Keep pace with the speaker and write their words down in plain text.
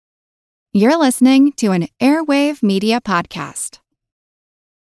You're listening to an Airwave Media Podcast.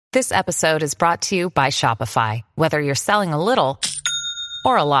 This episode is brought to you by Shopify. Whether you're selling a little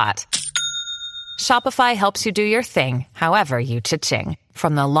or a lot, Shopify helps you do your thing, however you cha-ching.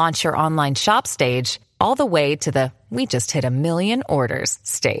 From the launch your online shop stage, all the way to the we just hit 1 million orders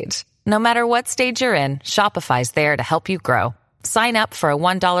stage. No matter what stage you're in, Shopify's there to help you grow. Sign up for a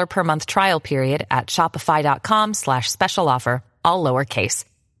 $1 per month trial period at shopify.com/special offer, all lowercase.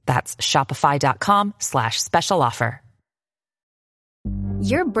 That's shopify.com/special offer.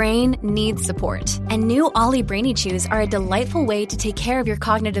 Your brain needs support, and new Ollie Brainy Chews are a delightful way to take care of your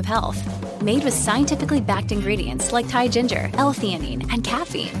cognitive health. Made with scientifically backed ingredients like Thai ginger, L-theanine, and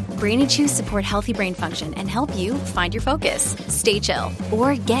caffeine, Brainy Chews support healthy brain function and help you find your focus, stay chill,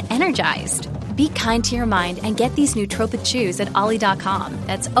 or get energized. Be kind to your mind and get these nootropic chews at ollie.com.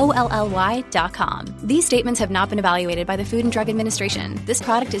 That's OLLY.com. These statements have not been evaluated by the Food and Drug Administration. This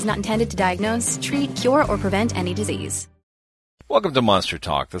product is not intended to diagnose, treat, cure, or prevent any disease. Welcome to Monster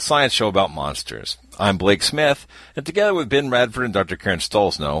Talk, the science show about monsters. I'm Blake Smith, and together with Ben Radford and Dr. Karen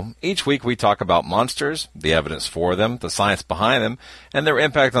Stolzno, each week we talk about monsters, the evidence for them, the science behind them, and their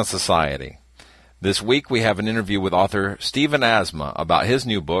impact on society. This week we have an interview with author Stephen Asma about his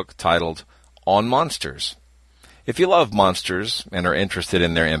new book titled On Monsters. If you love monsters and are interested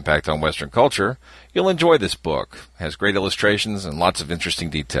in their impact on Western culture, you'll enjoy this book. It has great illustrations and lots of interesting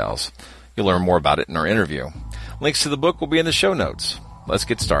details. You'll learn more about it in our interview. Links to the book will be in the show notes. Let's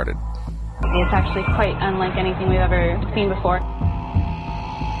get started. It's actually quite unlike anything we've ever seen before.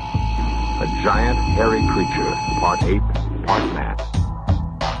 A giant, hairy creature, part ape, part man.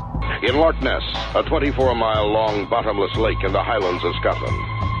 In Loch Ness, a 24-mile-long bottomless lake in the Highlands of Scotland.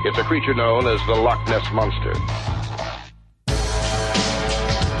 It's a creature known as the Loch Ness Monster.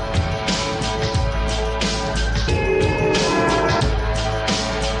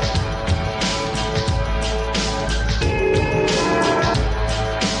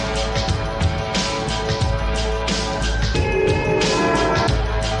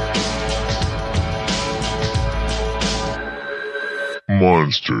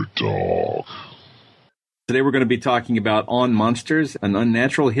 Monster Talk. Today we're going to be talking about On Monsters, An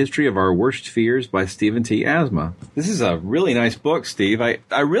Unnatural History of Our Worst Fears by Stephen T. Asma. This is a really nice book, Steve. I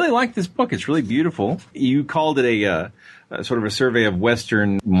really like this book. It's really beautiful. You called it a sort of a survey of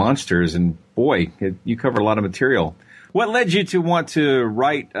Western monsters, and boy, you cover a lot of material. What led you to want to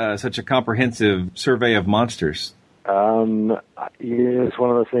write such a comprehensive survey of monsters? It's one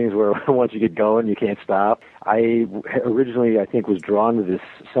of those things where once you get going, you can't stop. I originally, I think, was drawn to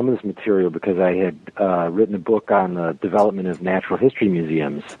some of this material because I had written a book on the development of natural history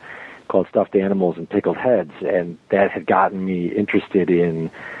museums called Stuffed Animals and Pickled Heads, and that had gotten me interested in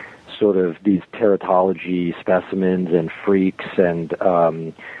sort of these teratology specimens and freaks and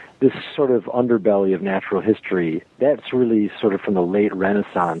this sort of underbelly of natural history. That's really sort of from the late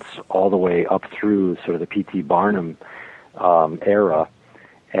Renaissance all the way up through sort of the P.T. Barnum era.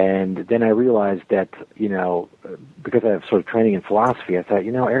 And then I realized that, because I have sort of training in philosophy, I thought,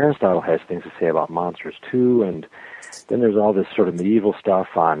 Aristotle has things to say about monsters too. And then there's all this sort of medieval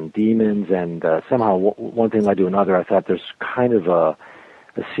stuff on demons. And somehow one thing led to another. I thought there's kind of a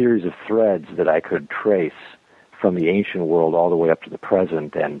series of threads that I could trace from the ancient world all the way up to the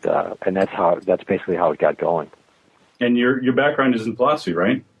present, and that's basically how it got going. And your background is in philosophy,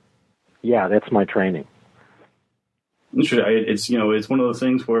 right? Yeah, that's my training. It's it's one of those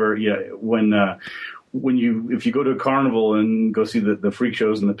things where if you go to a carnival and go see the freak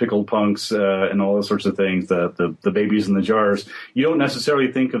shows and the pickled punks and all those sorts of things, the babies in the jars, you don't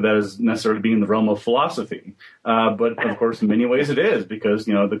necessarily think of that as necessarily being in the realm of philosophy. But of course, in many ways it is, because,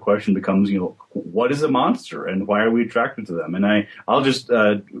 the question becomes, what is a monster and why are we attracted to them? And I'll just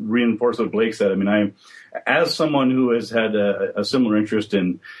reinforce what Blake said. I mean, as someone who has had a similar interest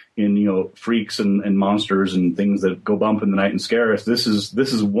in freaks and monsters and things that go bump in the night and scare us, this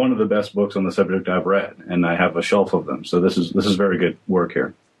is one of the best books on the subject I've read, and I have a shelf of them. So this is very good work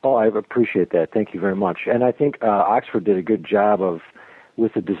here. Oh, I appreciate that. Thank you very much. And I think Oxford did a good job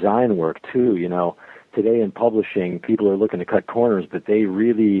with the design work too. Today in publishing, people are looking to cut corners, but they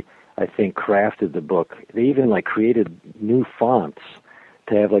really, I think, crafted the book. They even created new fonts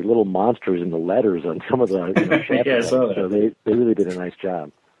to have little monsters in the letters on some of the chapters. Yeah, I saw that. So they really did a nice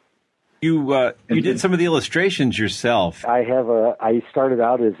job. You did some of the illustrations yourself. I started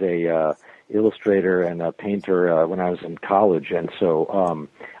out as a illustrator and a painter when I was in college, and so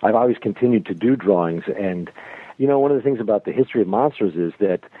I've always continued to do drawings. And one of the things about the history of monsters is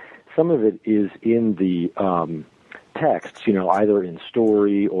that some of it is in the texts, either in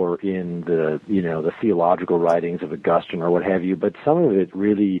story or in the theological writings of Augustine or what have you, but some of it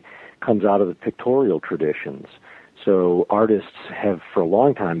really comes out of the pictorial traditions. So artists have for a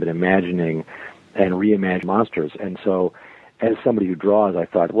long time been imagining and reimagining monsters. And so as somebody who draws, I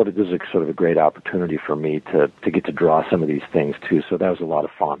thought, this is sort of a great opportunity for me to get to draw some of these things too. So that was a lot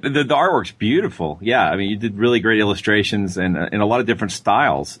of fun. The artwork's beautiful. Yeah, I mean, you did really great illustrations and in a lot of different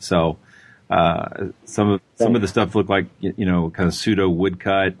styles. So some of the stuff looked like kind of pseudo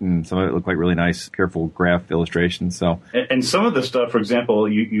woodcut, and some of it looked like really nice, careful graph illustrations. So and some of the stuff, for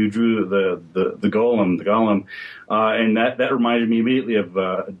example, you drew the golem, and that reminded me immediately of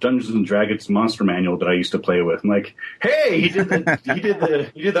Dungeons and Dragons monster manual that I used to play with. I'm like, hey, he did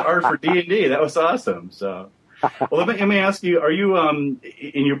the art for D&D. That was awesome. So. Well, let me ask you: are you in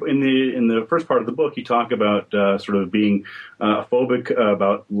the first part of the book? You talk about sort of being phobic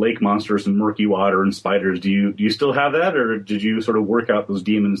about lake monsters and murky water and spiders. Do you still have that, or did you sort of work out those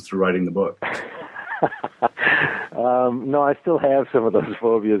demons through writing the book? No, I still have some of those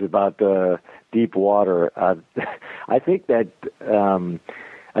phobias about deep water. I think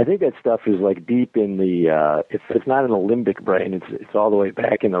that stuff is like deep in the. It's not in the limbic brain. It's all the way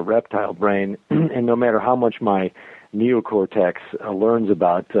back in the reptile brain. And no matter how much my neocortex learns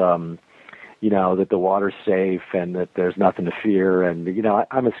about, that the water's safe and that there's nothing to fear, and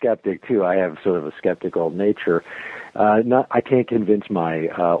I'm a skeptic too. I have sort of a skeptical nature. I can't convince my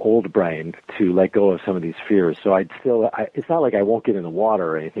old brain to let go of some of these fears. So it's not like I won't get in the water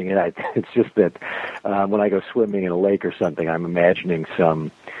or anything. It's just that when I go swimming in a lake or something, I'm imagining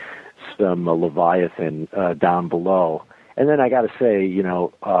some leviathan down below. And then I got to say,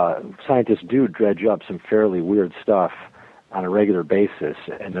 scientists do dredge up some fairly weird stuff on a regular basis,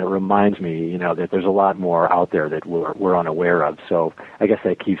 and it reminds me, that there's a lot more out there that we're unaware of. So I guess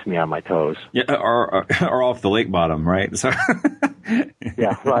that keeps me on my toes. Yeah, or off the lake bottom, right? So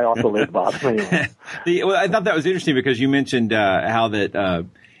yeah, right off the lake bottom. Anyway. I thought that was interesting because you mentioned how that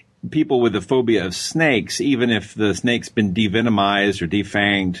people with the phobia of snakes, even if the snake's been devenomized or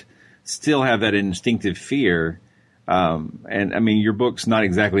defanged, still have that instinctive fear. And I mean, your book's not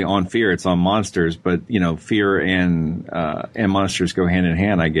exactly on fear; it's on monsters. But fear and monsters go hand in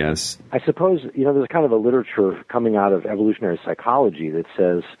hand, I guess. I suppose there's kind of a literature coming out of evolutionary psychology that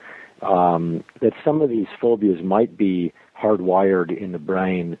says that some of these phobias might be hardwired in the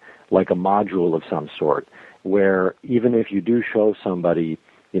brain, like a module of some sort, where even if you do show somebody,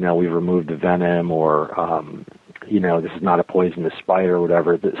 we've removed the venom, or this is not a poisonous spider or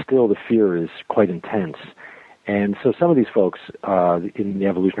whatever, still the fear is quite intense. And so some of these folks in the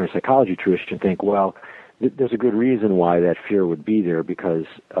evolutionary psychology tradition think, well, there's a good reason why that fear would be there, because,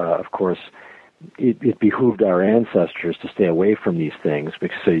 of course, it behooved our ancestors to stay away from these things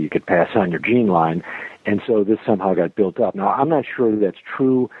so you could pass on your gene line. And so this somehow got built up. Now, I'm not sure that's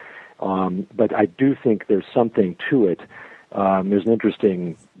true, but I do think there's something to it. There's an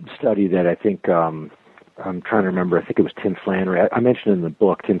interesting study that I think, I'm trying to remember, I think it was Tim Flannery. I mentioned in the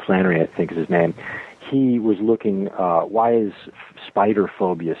book, Tim Flannery, I think is his name. He was looking, why is spider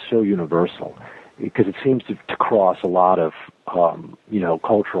phobia so universal? Because it seems to cross a lot of,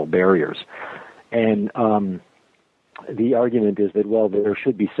 cultural barriers. And the argument is that, well, there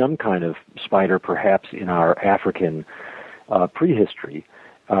should be some kind of spider perhaps in our African prehistory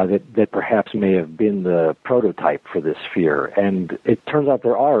that perhaps may have been the prototype for this fear. And it turns out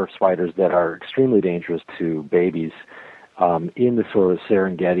there are spiders that are extremely dangerous to babies in the sort of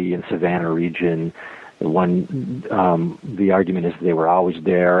Serengeti and Savannah region. The argument is that they were always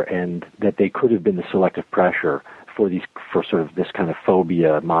there, and that they could have been the selective pressure for sort of this kind of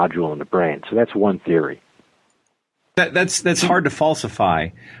phobia module in the brain. So that's one theory. That's hard to falsify,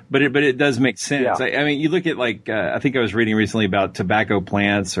 but it does make sense. Yeah. I mean, you look at I think I was reading recently about tobacco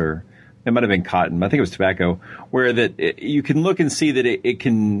plants, or it might have been cotton, but I think it was tobacco, where you can look and see that it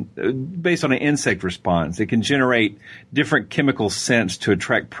can, based on an insect response, it can generate different chemical scents to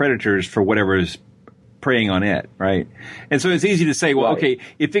attract predators for whatever is preying on it, right? And so it's easy to say, well, right, okay,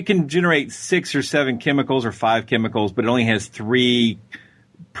 if it can generate 6 or 7 chemicals or 5 chemicals, but it only has 3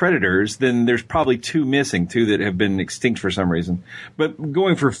 predators, then there's probably 2 missing, 2 that have been extinct for some reason. But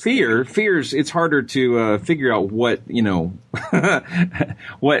going for fears, it's harder to figure out what that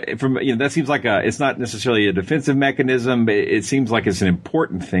seems like it's not necessarily a defensive mechanism, but it seems like it's an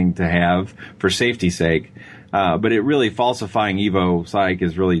important thing to have for safety's sake. But it really, falsifying Evo Psych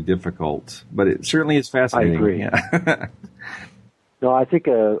is really difficult. But it certainly is fascinating. I agree. Yeah. No, I think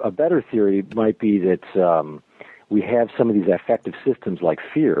a better theory might be that we have some of these affective systems like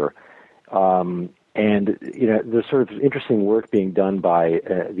fear And, there's sort of interesting work being done by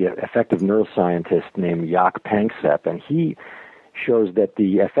the affective neuroscientist named Jaak Panksepp, and he shows that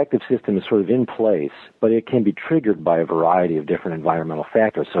the affective system is sort of in place, but it can be triggered by a variety of different environmental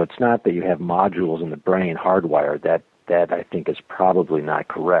factors. So it's not that you have modules in the brain hardwired. That I think is probably not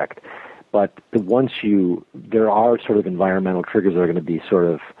correct. But there are sort of environmental triggers that are going to be sort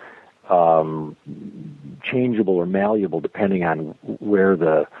of changeable or malleable depending on where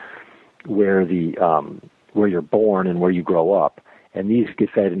you're born and where you grow up. And these get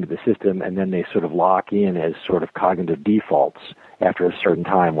fed into the system, and then they sort of lock in as sort of cognitive defaults after a certain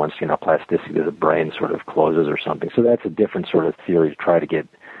time once, plasticity of the brain sort of closes or something. So that's a different sort of theory to try to get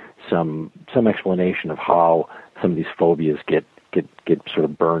some explanation of how some of these phobias get sort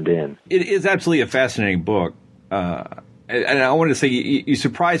of burned in. It is absolutely a fascinating book. And I wanted to say you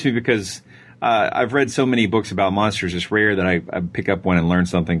surprised me because I've read so many books about monsters. It's rare that I pick up one and learn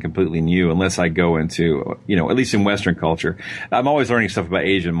something completely new unless I go into, at least in Western culture. I'm always learning stuff about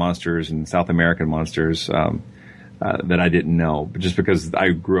Asian monsters and South American monsters that I didn't know, but just because I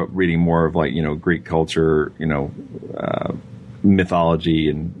grew up reading more of Greek culture, mythology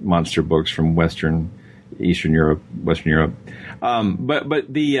and monster books from Eastern Europe, Western Europe.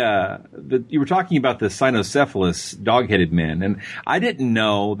 But you were talking about the cynocephalus dog-headed men, and I didn't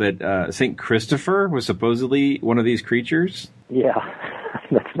know that St. Christopher was supposedly one of these creatures. Yeah,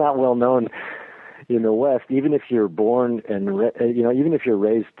 that's not well known in the West. Even if you're born and even if you're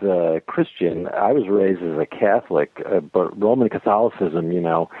raised Christian, I was raised as a Catholic, but Roman Catholicism,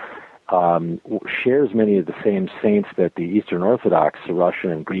 shares many of the same saints that the Eastern Orthodox, Russian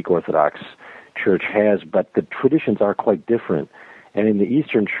and Greek Orthodox Church has, but the traditions are quite different. And in the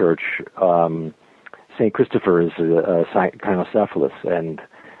Eastern Church, St. Christopher is a cynocephalus, and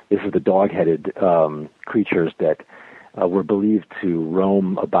this is the dog-headed creatures that were believed to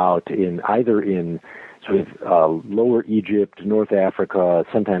roam about either in sort of Lower Egypt, North Africa.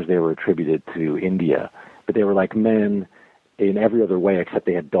 Sometimes they were attributed to India, but they were like men in every other way except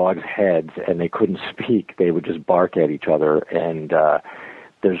they had dogs' heads and they couldn't speak. They would just bark at each other, and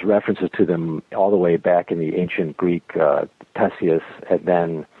there's references to them all the way back in the ancient Greek Ctesias, and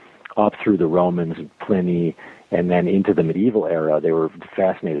then up through the Romans, Pliny, and then into the medieval era. They were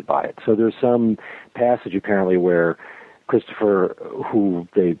fascinated by it. So there's some passage apparently where Christopher, who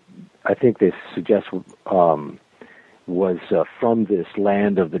I think they suggest was from this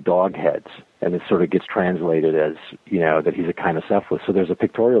land of the dog heads, and it sort of gets translated as, that he's a cynocephalus. So there's a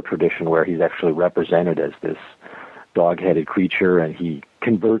pictorial tradition where he's actually represented as this dog-headed creature, and he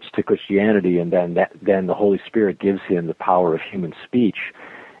converts to Christianity, and then the Holy Spirit gives him the power of human speech,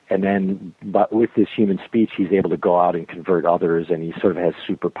 and then but with this human speech he's able to go out and convert others, and he sort of has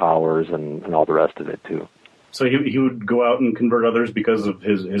superpowers and all the rest of it too. So he would go out and convert others because of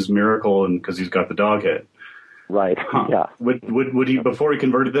his miracle and because he's got the dog head. Right. Huh. Yeah. Would he, before he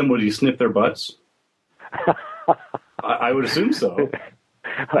converted them, would he sniff their butts? I would assume so.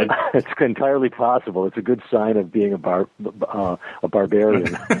 It's entirely possible. It's a good sign of being a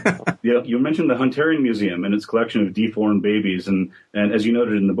barbarian. Yeah, you mentioned the Hunterian Museum and its collection of deformed babies, and as you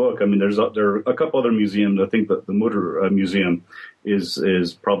noted in the book, I mean, there are a couple other museums. I think that the Mutter Museum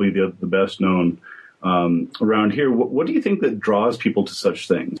is probably the best known around here. What do you think that draws people to such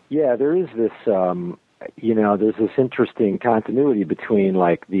things? Yeah, there is this, there's this interesting continuity between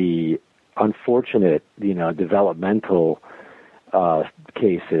like the unfortunate, developmental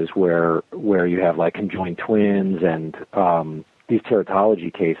cases where you have like conjoined twins and these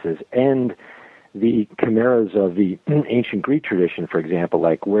teratology cases, and the chimeras of the ancient Greek tradition, for example,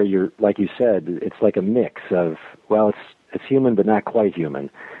 like where you're, like you said, it's like a mix of, well, it's human but not quite human,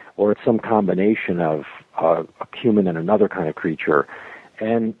 or it's some combination of a human and another kind of creature.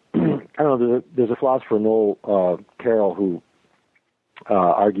 And I don't know, there's a philosopher, Noel Carroll, who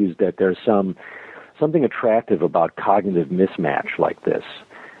argues that there's something attractive about cognitive mismatch like this,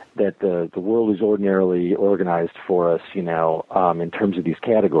 that the world is ordinarily organized for us, in terms of these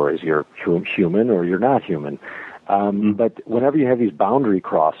categories. You're human or you're not human. But whenever you have these boundary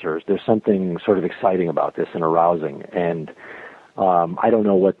crossers, there's something sort of exciting about this and arousing. And I don't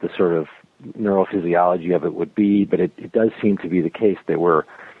know what the sort of neurophysiology of it would be, but it does seem to be the case that we're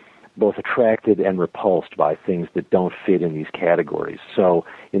both attracted and repulsed by things that don't fit in these categories. So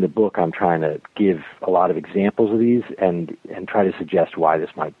in the book, I'm trying to give a lot of examples of these and try to suggest why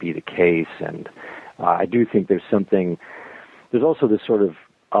this might be the case. And I do think there's also this sort of,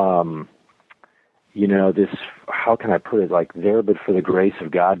 this, how can I put it, like there but for the grace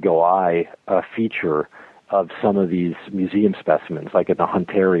of God go I, feature of some of these museum specimens, like at the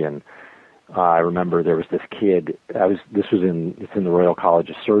Hunterian I remember there was this kid. It's in the Royal College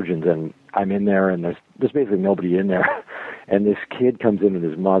of Surgeons, and I'm in there, and there's basically nobody in there, and this kid comes in with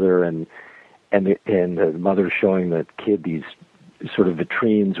his mother, and the mother's showing the kid these sort of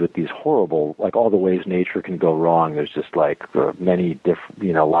vitrines with these horrible, like all the ways nature can go wrong. There's just like many different,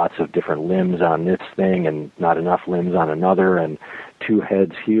 lots of different limbs on this thing and not enough limbs on another, and two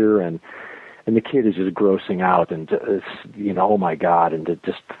heads here, and the kid is just grossing out and oh my God, and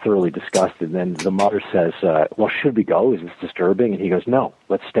just thoroughly disgusted. And then the mother says, well, should we go? Is this disturbing? And he goes, no,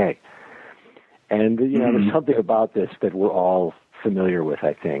 let's stay. And there's something about this that we're all familiar with,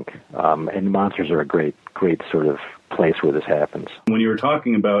 I think. And monsters are a great sort of place where this happens. When you were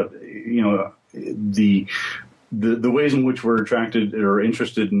talking about, the ways in which we're attracted or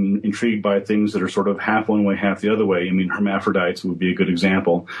interested and intrigued by things that are sort of half one way, half the other way. I mean, hermaphrodites would be a good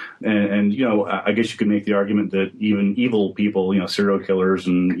example. And I guess you could make the argument that even evil people, serial killers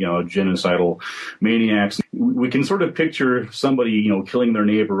and, genocidal maniacs, we can sort of picture somebody, killing their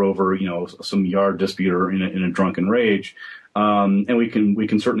neighbor over, some yard dispute or in a drunken rage. And we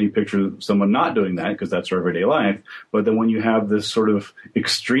can certainly picture someone not doing that because that's our everyday life. But then when you have this sort of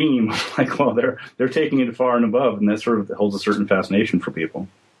extreme, like, well, they're taking it far and above, and that sort of holds a certain fascination for people.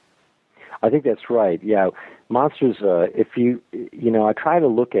 I think that's right. Yeah, monsters. I try to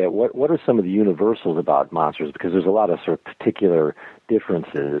look at what are some of the universals about monsters, because there's a lot of sort of particular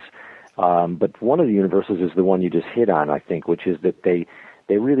differences. But one of the universals is the one you just hit on, I think, which is that they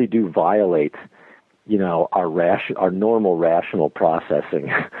really do violate our normal rational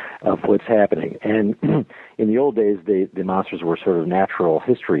processing of what's happening. And in the old days, the monsters were sort of natural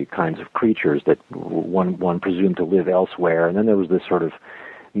history kinds of creatures that one presumed to live elsewhere. And then there was this sort of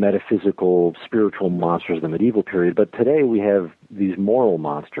metaphysical, spiritual monsters of the medieval period. But today we have these moral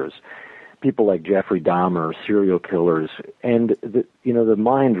monsters, people like Jeffrey Dahmer, serial killers, and the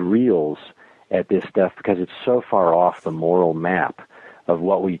mind reels at this stuff because it's so far off the moral map of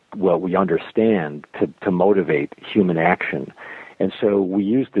what we understand to motivate human action. And so we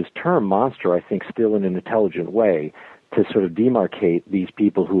use this term monster, I think, still in an intelligent way to sort of demarcate these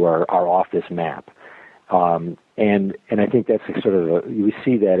people who are off this map. And I think that's we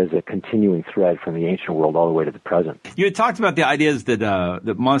see that as a continuing thread from the ancient world all the way to the present. You had talked about the ideas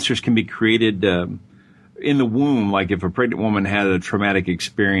that monsters can be created in the womb, like if a pregnant woman had a traumatic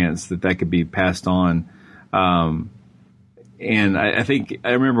experience, that could be passed on. And I think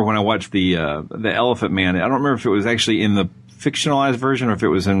I remember when I watched the Elephant Man. I don't remember if it was actually in the fictionalized version or if it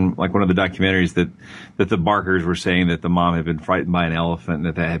was in like one of the documentaries that the Barkers were saying that the mom had been frightened by an elephant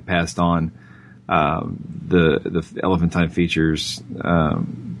and that had passed on the elephantine features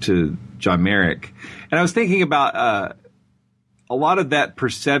to John Merrick. And I was thinking about a lot of that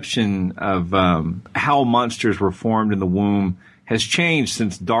perception of how monsters were formed in the womb has changed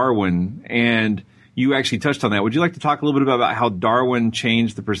since Darwin, and you actually touched on that. Would you like to talk a little bit about how Darwin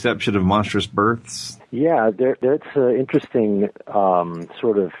changed the perception of monstrous births? Yeah, that's an interesting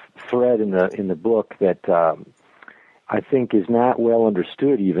sort of thread in the book that I think is not well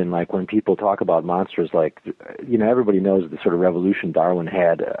understood. Even like when people talk about monsters, like everybody knows the sort of revolution Darwin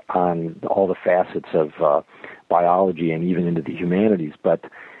had on all the facets of biology and even into the humanities. But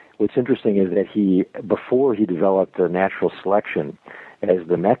what's interesting is that before he developed natural selection as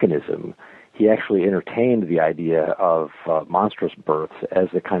the mechanism, he actually entertained the idea of monstrous births as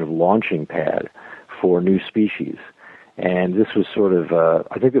a kind of launching pad for new species. And this was sort of,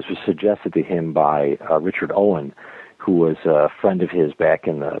 I think this was suggested to him by Richard Owen, who was a friend of his back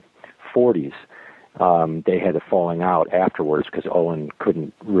in the 40s. They had a falling out afterwards because Owen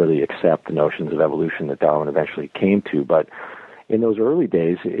couldn't really accept the notions of evolution that Darwin eventually came to. But in those early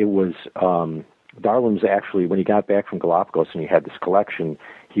days, it was Darwin's actually, when he got back from Galapagos and he had this collection,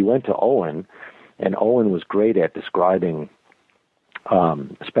 he went to Owen, and Owen was great at describing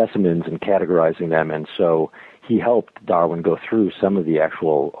specimens and categorizing them, and so he helped Darwin go through some of the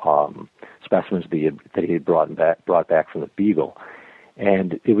actual specimens that he had brought back from the Beagle.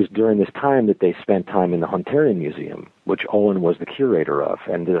 And it was during this time that they spent time in the Hunterian Museum, which Owen was the curator of.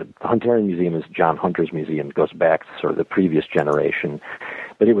 And the Hunterian Museum is John Hunter's museum. It goes back to sort of the previous generation.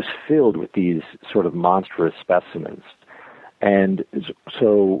 But it was filled with these sort of monstrous specimens. And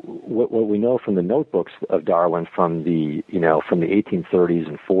so what we know from the notebooks of Darwin from the 1830s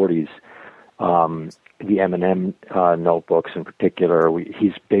and 40s, the M&M notebooks in particular,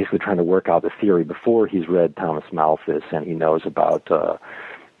 he's basically trying to work out the theory before he's read Thomas Malthus and he knows about,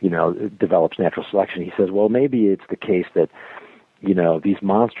 develops natural selection. He says, well, maybe it's the case that, these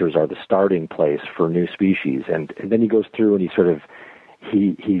monsters are the starting place for new species. And then he goes through and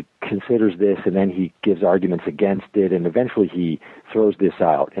he considers this, and then he gives arguments against it, and eventually he throws this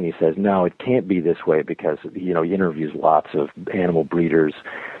out, and he says, no, it can't be this way, because, he interviews lots of animal breeders,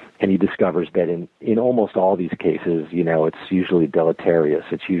 and he discovers that in almost all these cases, it's usually deleterious.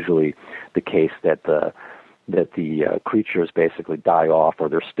 It's usually the case that the creatures basically die off, or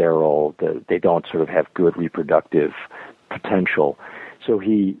they're sterile. They don't sort of have good reproductive potential. So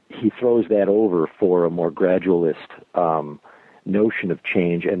he throws that over for a more gradualist notion of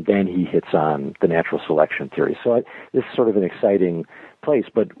change, and then he hits on the natural selection theory. So this is sort of an exciting place.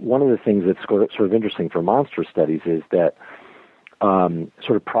 But one of the things that's sort of interesting for monster studies is that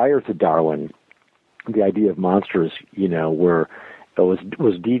sort of prior to Darwin, the idea of monsters,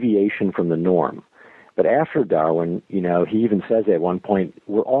 was deviation from the norm. But after Darwin, he even says at one point,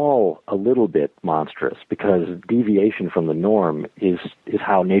 we're all a little bit monstrous, because deviation from the norm is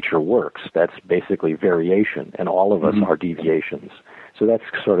how nature works. That's basically variation, and all of us are deviations. So that's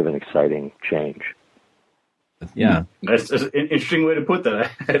sort of an exciting change. Yeah. That's an interesting way to put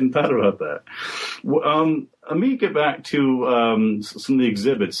that. I hadn't thought about that. Let me get back to some of the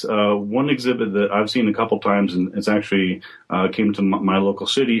exhibits. One exhibit that I've seen a couple times, and it's actually came to my local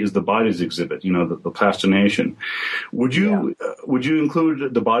city, is the Bodies exhibit, the plastination. Would you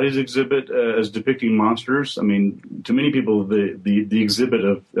include the Bodies exhibit as depicting monsters? I mean, to many people, the exhibit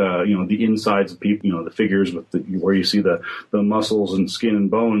of, the insides of people, the figures with where you see the muscles and skin and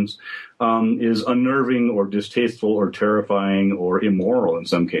bones, is unnerving or distasteful or terrifying or immoral in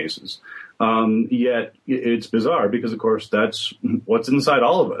some cases. Yet it's bizarre because, of course, that's what's inside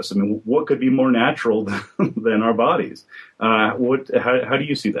all of us. I mean, what could be more natural than our bodies? How do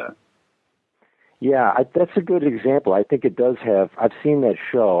you see that? Yeah, that's a good example. I think it does have. I've seen that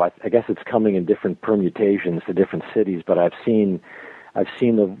show. I guess it's coming in different permutations to different cities, but I've seen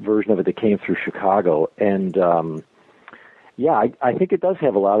the version of it that came through Chicago, and I think it does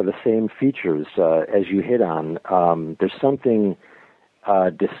have a lot of the same features as you hit on. There's something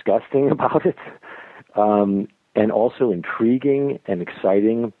disgusting about it, and also intriguing and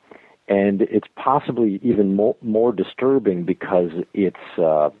exciting, and it's possibly even more disturbing because it's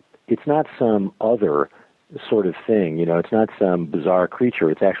not some other sort of thing. It's not some bizarre creature.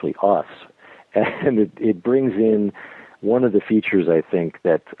 It's actually us, and it brings in one of the features I think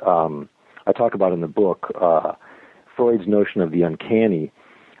that I talk about in the book, Freud's notion of the uncanny.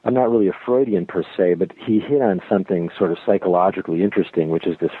 I'm not really a Freudian per se, but he hit on something sort of psychologically interesting, which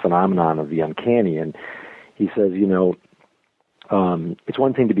is this phenomenon of the uncanny. And he says, it's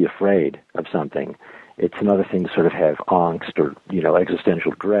one thing to be afraid of something. It's another thing to sort of have angst or,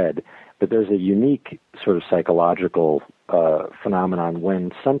 existential dread. But there's a unique sort of psychological phenomenon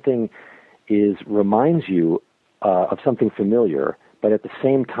when something reminds you of something familiar, but at the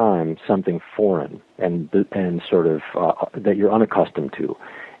same time something foreign and sort of that you're unaccustomed to.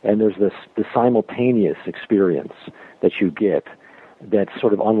 And there's this simultaneous experience that you get that's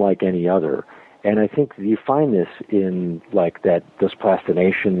sort of unlike any other. And I think you find this in those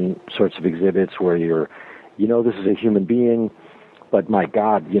plastination sorts of exhibits where this is a human being, but my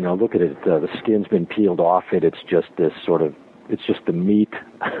God, look at it, the skin's been peeled off it. It's just this it's just the meat,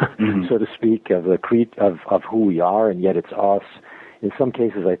 so to speak, of of who we are, and yet it's us. In some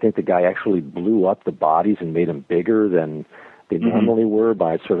cases, I think the guy actually blew up the bodies and made them bigger than they normally were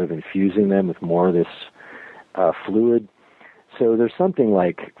by sort of infusing them with more of this fluid. So there's something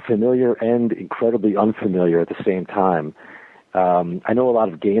like familiar and incredibly unfamiliar at the same time. I know a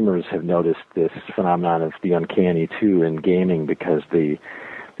lot of gamers have noticed this phenomenon of the uncanny too in gaming, because they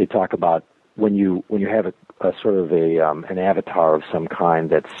talk about when you have a sort of an avatar of some kind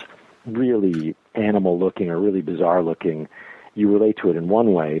that's really animal looking or really bizarre looking, you relate to it in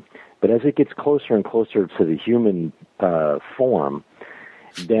one way. But as it gets closer and closer to the human form,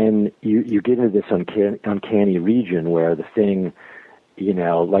 then you get into this uncanny region where the thing,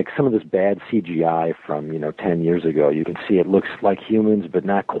 like some of this bad CGI from 10 years ago, you can see it looks like humans, but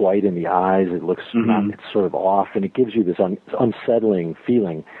not quite in the eyes. It looks it's sort of off, and it gives you this unsettling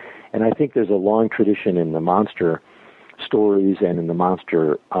feeling. And I think there's a long tradition in the monster stories and in the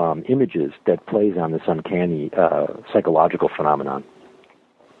monster images that plays on this uncanny psychological phenomenon.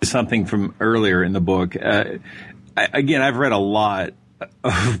 Something from earlier in the book. Again, I've read a lot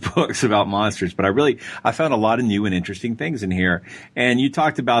of books about monsters, but I found a lot of new and interesting things in here. And you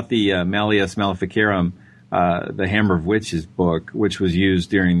talked about the Malleus Maleficarum, the Hammer of Witches book, which was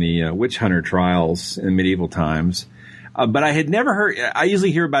used during the witch hunter trials in medieval times. But I had never heard. I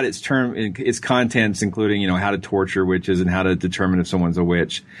usually hear about its contents, including how to torture witches and how to determine if someone's a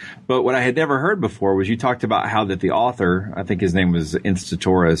witch. But what I had never heard before was you talked about how that the author, I think his name was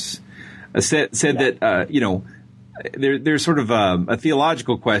Instatoris, said that there's sort of a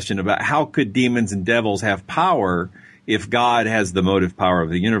theological question about how could demons and devils have power if God has the motive power of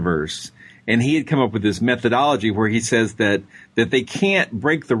the universe. And he had come up with this methodology where he says that they can't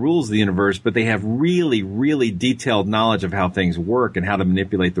break the rules of the universe, but they have really, really detailed knowledge of how things work and how to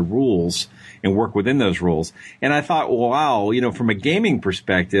manipulate the rules and work within those rules. And I thought, well, wow, from a gaming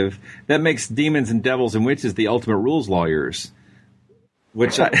perspective, that makes demons and devils and witches the ultimate rules lawyers,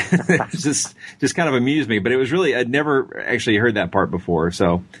 which just kind of amused me. But it was really, I'd never actually heard that part before.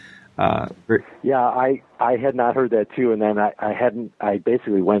 So, I had not heard that too, and then I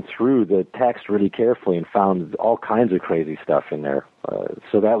basically went through the text really carefully and found all kinds of crazy stuff in there.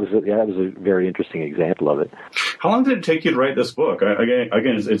 So that was a very interesting example of it. How long did it take you to write this book? Again,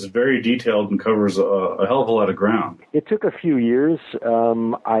 it's very detailed and covers a hell of a lot of ground. It took a few years.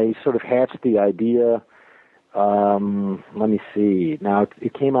 I sort of hatched the idea. Let me see. Now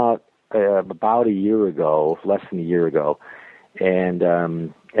it came out about a year ago, less than a year ago, and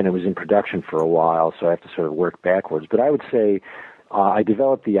it was in production for a while, so I have to sort of work backwards. But I would say I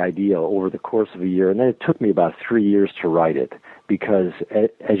developed the idea over the course of a year, and then it took me about 3 years to write it because,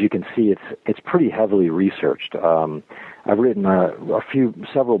 as you can see, it's pretty heavily researched. I've written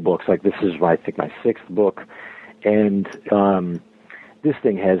several books. Like this is I think my sixth book, and this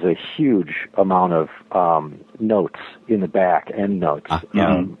thing has a huge amount of notes in the back, end notes,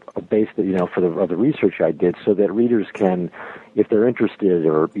 based for the research I did, so that readers can, if they're interested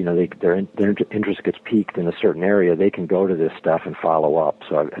or their interest gets piqued in a certain area, they can go to this stuff and follow up.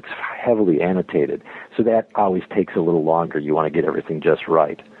 So it's heavily annotated. So that always takes a little longer. You want to get everything just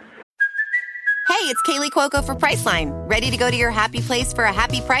right. Hey, it's Kaylee Cuoco for Priceline. Ready to go to your happy place for a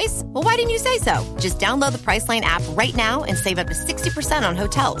happy price? Well, why didn't you say so? Just download the Priceline app right now and save up to 60% on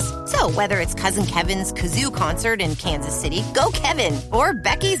hotels. So whether it's Cousin Kevin's Kazoo Concert in Kansas City, go Kevin, or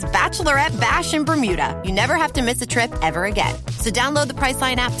Becky's Bachelorette Bash in Bermuda, you never have to miss a trip ever again. So download the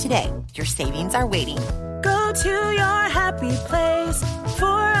Priceline app today. Your savings are waiting. Go to your happy place for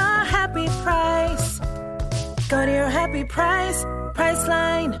a happy price. Go to your happy price,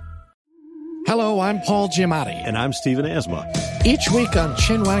 Priceline. Hello, I'm Paul Giamatti. And I'm Stephen Asma. Each week on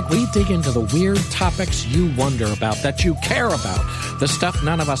Chinwag, we dig into the weird topics you wonder about, that you care about. The stuff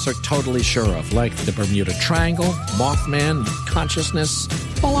none of us are totally sure of, like the Bermuda Triangle, Mothman, consciousness,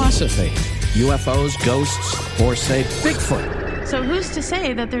 philosophy, UFOs, ghosts, or, say, Bigfoot. So who's to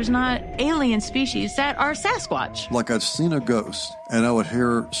say that there's not alien species that are Sasquatch? Like I'd seen a ghost, and I would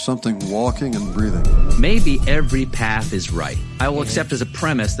hear something walking and breathing. Maybe every path is right. I will accept as a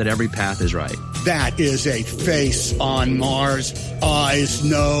premise that every path is right. That is a face on Mars. Eyes,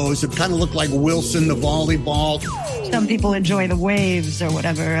 nose. It kind of looked like Wilson the volleyball. Some people enjoy the waves or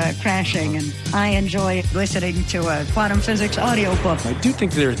whatever crashing, and I enjoy listening to a quantum physics audiobook. I do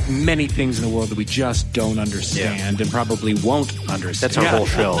think there are many things in the world that we just don't understand and probably won't understand. That's our whole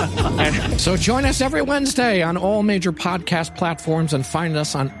show. So join us every Wednesday on all major podcast platforms and find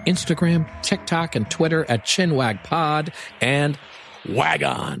us on Instagram, TikTok, and Twitter at ChinwagPod and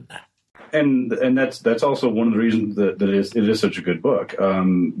Wagon. And that's also one of the reasons that it is such a good book.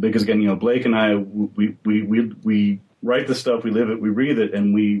 Because again, Blake and I, we write the stuff, we live it, we read it,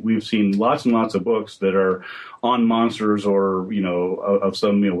 and we've seen lots and lots of books that are on monsters or of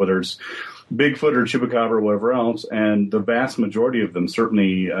some whether it's Bigfoot or Chupacabra or whatever else, and the vast majority of them,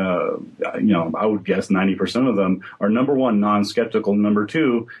 certainly, I would guess 90% of them are, number one, non-skeptical. Number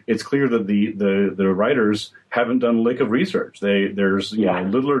two, it's clear that the writers haven't done a lick of research. There's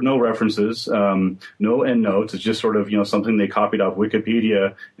little or no references, no end notes. It's just sort of something they copied off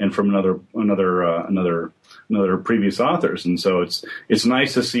Wikipedia and from another previous authors, and so it's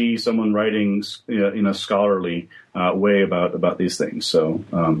nice to see someone writing in a scholarly way about these things. So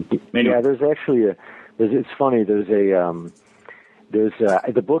yeah, there's actually it's funny. The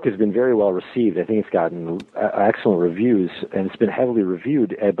book has been very well received. I think it's gotten excellent reviews, and it's been heavily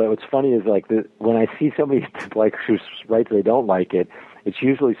reviewed. But what's funny is when I see somebody who writes they don't like it, it's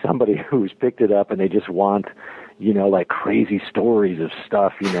usually somebody who's picked it up and they just want crazy stories of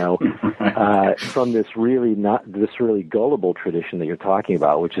stuff, from this really gullible tradition that you're talking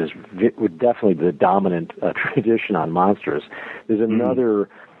about, which is definitely the dominant tradition on monsters. There's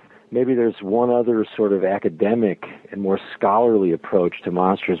maybe there's one other sort of academic and more scholarly approach to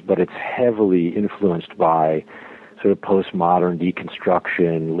monsters, but it's heavily influenced by sort of postmodern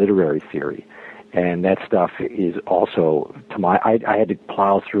deconstruction literary theory. And that stuff is also, I had to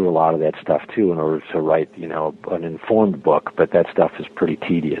plow through a lot of that stuff too in order to write, an informed book, but that stuff is pretty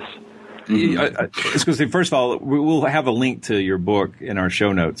tedious. I was going to say, first of all, we'll have a link to your book in our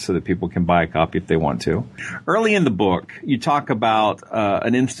show notes so that people can buy a copy if they want to. Early in the book, you talk about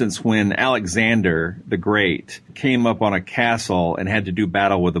an instance when Alexander the Great came up on a castle and had to do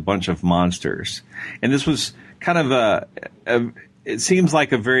battle with a bunch of monsters. And this was kind of it seems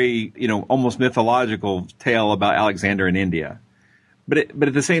like a very, almost mythological tale about Alexander in India. But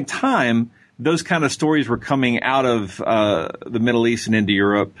at the same time, those kind of stories were coming out of the Middle East and into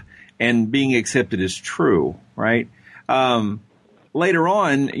Europe and being accepted as true, right? Later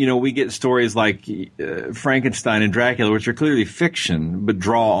on, we get stories like Frankenstein and Dracula, which are clearly fiction, but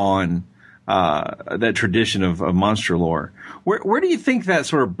draw on that tradition of monster lore. Where do you think that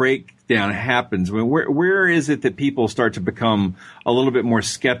sort of breakdown happens? I mean, where is it that people start to become a little bit more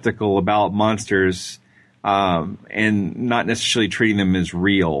skeptical about monsters and not necessarily treating them as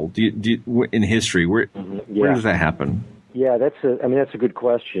real? In history, where does that happen? Yeah, that's a good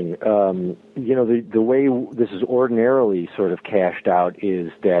question. The way this is ordinarily sort of cashed out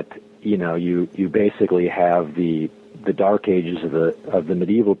is that you basically have the Dark Ages of the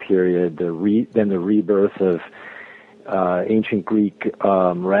medieval period, then the rebirth of ancient Greek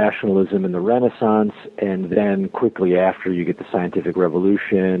rationalism in the Renaissance, and then quickly after you get the scientific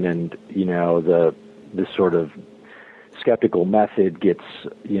revolution, and the sort of skeptical method gets,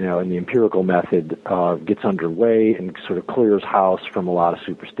 and the empirical method gets underway and sort of clears house from a lot of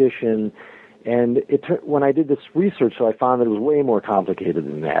superstition. And when I did this research, so I found that it was way more complicated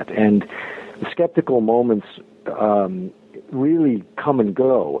than that. And the skeptical moments really come and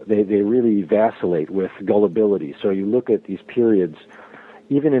go. They really vacillate with gullibility. So you look at these periods,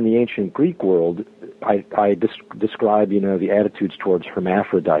 even in the ancient Greek world, I describe, the attitudes towards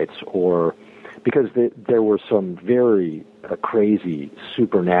hermaphrodites, or because there were some very crazy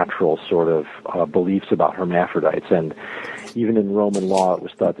supernatural sort of beliefs about hermaphrodites. And even in Roman law, it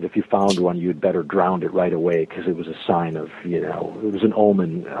was thought that if you found one, you'd better drown it right away because it was a sign of, it was an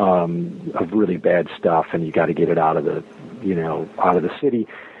omen of really bad stuff, and you got to get it out of the city.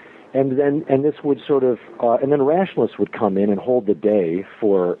 And this would sort of, and then rationalists would come in and hold the day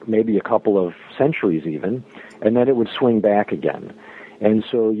for maybe a couple of centuries even, and then it would swing back again. And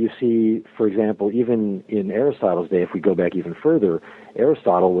so you see, for example, even in Aristotle's day, if we go back even further,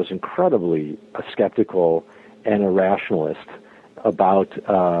 Aristotle was incredibly skeptical and a rationalist about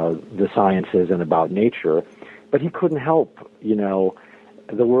the sciences and about nature, but he couldn't help,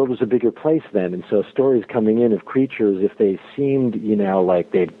 the world was a bigger place then, and so stories coming in of creatures, if they seemed,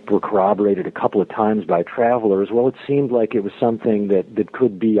 like they were corroborated a couple of times by travelers, well, it seemed like it was something that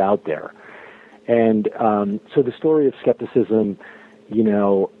could be out there. And so the story of skepticism,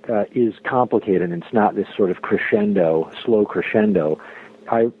 is complicated, and it's not this sort of slow crescendo.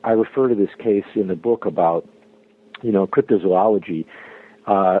 I refer to this case in the book about, cryptozoology.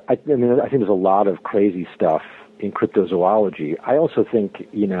 I think there's a lot of crazy stuff in cryptozoology. I also think,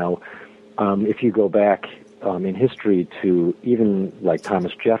 if you go back in history to even like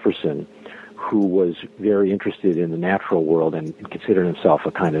Thomas Jefferson, who was very interested in the natural world and considered himself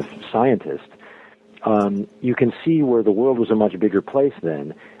a kind of scientist, you can see where the world was a much bigger place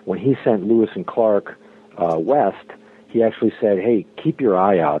then. When he sent Lewis and Clark west, he actually said, hey, keep your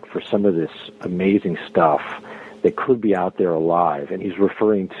eye out for some of this amazing stuff that could be out there alive. And he's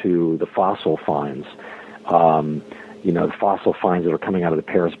referring to the fossil finds. The fossil finds that are coming out of the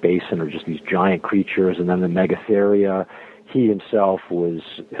Paris Basin are just these giant creatures, and then the Megatheria. He himself was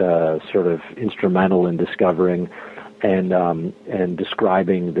sort of instrumental in discovering and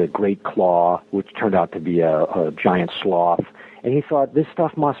describing the Great Claw, which turned out to be a giant sloth. And he thought, this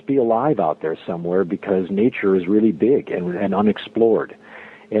stuff must be alive out there somewhere because nature is really big and unexplored.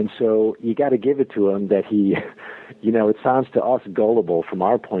 And so you got to give it to him that he, it sounds to us gullible from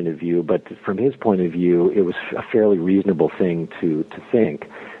our point of view, but from his point of view, it was a fairly reasonable thing to think.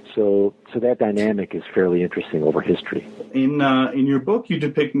 So that dynamic is fairly interesting over history. In your book, you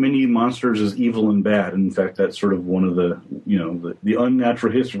depict many monsters as evil and bad. In fact, that's sort of one of the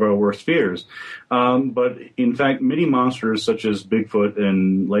unnatural history of our worst fears. But in fact, many monsters such as Bigfoot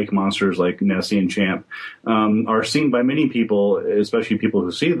and lake monsters like Nessie and Champ are seen by many people, especially people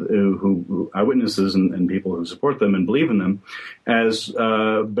who eyewitnesses and people who support them and believe in them, as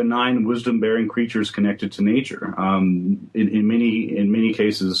benign, wisdom-bearing creatures connected to nature. In many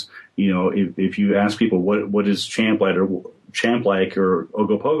cases, if you ask people what is Champ like or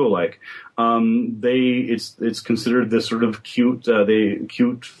Ogopogo like, it's considered this sort of cute,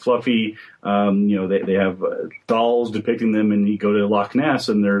 fluffy. They have dolls depicting them, and you go to Loch Ness,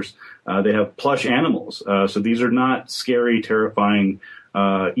 and they have plush animals. So these are not scary, terrifying,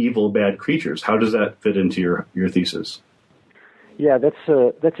 evil, bad creatures. How does that fit into your thesis? Yeah, that's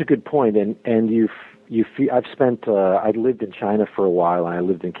a good point, and I've spent I lived in China for a while, and I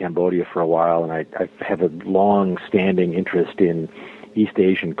lived in Cambodia for a while, and I have a long-standing interest in East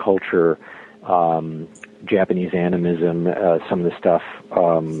Asian culture, Japanese animism, some of the stuff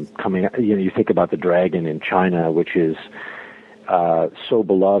coming. You think about the dragon in China, which is so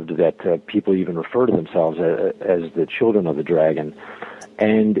beloved that people even refer to themselves as the children of the dragon,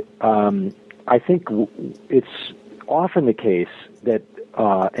 and I think it's often the case that,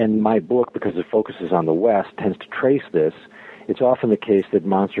 and my book, because it focuses on the West, tends to trace this. It's often the case that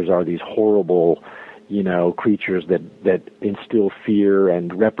monsters are these horrible, creatures that instill fear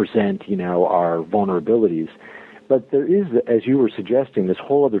and represent, our vulnerabilities. But there is, as you were suggesting, this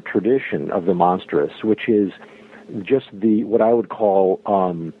whole other tradition of the monstrous, which is just what I would call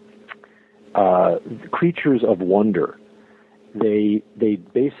creatures of wonder. They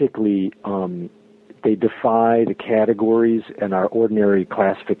basically they defy the categories and our ordinary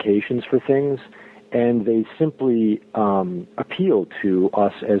classifications for things, and they simply appeal to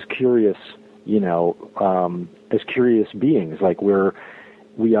us as curious, as curious beings. Like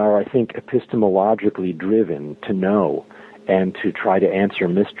we are, I think, epistemologically driven to know and to try to answer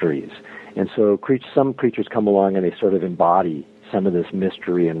mysteries. And so some creatures come along and they sort of embody some of this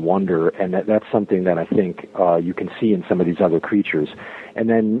mystery and wonder, and that's something that I think you can see in some of these other creatures. And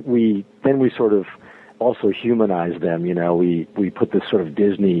then we sort of also humanize them. We put this sort of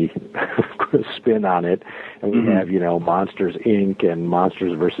Disney spin on it, and we have Monsters Inc. and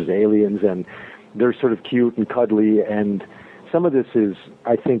Monsters versus Aliens, and they're sort of cute and cuddly. And some of this is,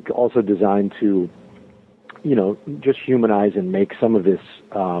 I think, also designed to just humanize and make some of this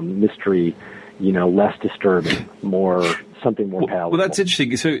mystery less disturbing, something more palatable. Well, that's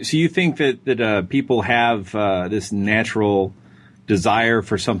interesting. So you think that people have this natural desire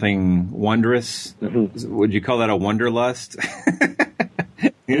for something wondrous? Mm-hmm. Would you call that a wanderlust?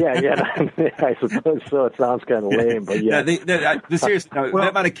 Yeah, I suppose so. It sounds kind of lame, but yeah.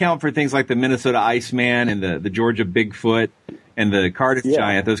 That might account for things like the Minnesota Iceman and the Georgia Bigfoot and the Cardiff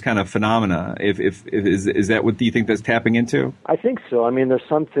Giant, those kind of phenomena. Is that what do you think that's tapping into? I think so. I mean, there's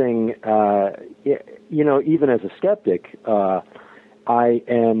something, even as a skeptic, I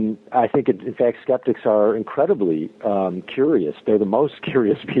think, in fact, skeptics are incredibly curious. They're the most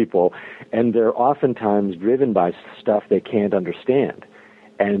curious people, and they're oftentimes driven by stuff they can't understand.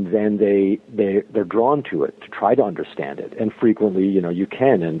 And then they're drawn to it to try to understand it. And frequently, you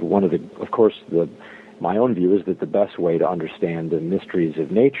can. And my own view is that the best way to understand the mysteries of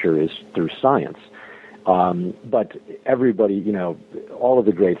nature is through science. But everybody, all of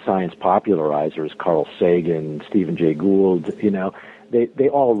the great science popularizers, Carl Sagan, Stephen Jay Gould, they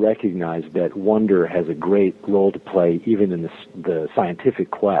all recognize that wonder has a great role to play even in the scientific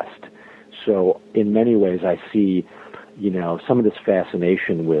quest. So in many ways I see, some of this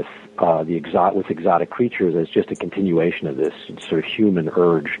fascination with exotic creatures as just a continuation of this sort of human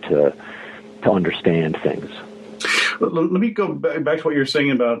urge to understand things. Let me go back to what you're saying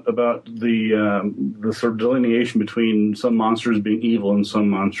about the sort of delineation between some monsters being evil and some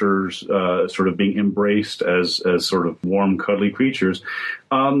monsters sort of being embraced as sort of warm, cuddly creatures.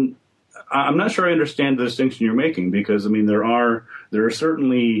 I'm not sure I understand the distinction you're making, because I mean there are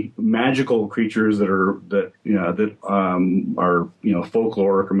certainly magical creatures that are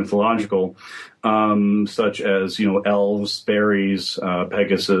folkloric or mythological, such as elves, fairies,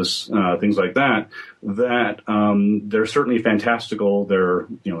 Pegasus, things like that. They're certainly fantastical. They're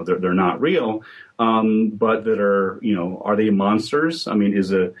not real, but that are they monsters? I mean,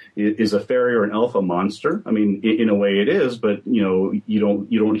 is a fairy or an elf a monster? I mean, in a way it is, but you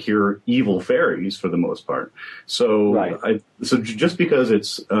don't hear evil fairies for the most part. So right. So just because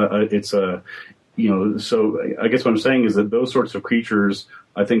it's so I guess what I'm saying is that those sorts of creatures,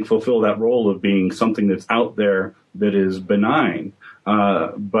 I think, fulfill that role of being something that's out there that is benign,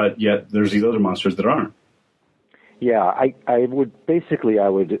 but yet there's these other monsters that aren't. Yeah, I would,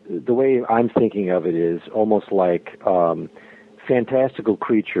 the way I'm thinking of it is almost like fantastical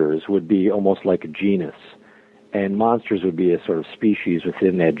creatures would be almost like a genus, and monsters would be a sort of species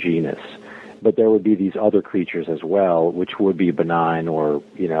within that genus. But there would be these other creatures as well, which would be benign or,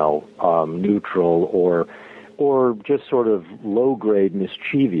 neutral or just sort of low-grade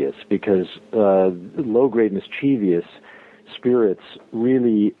mischievous, because low-grade mischievous spirits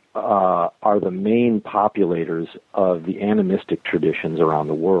really are the main populators of the animistic traditions around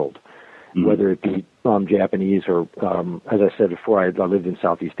the world, whether it be Japanese or, as I said before, I lived in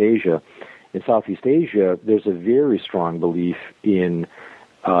Southeast Asia. In Southeast Asia, there's a very strong belief in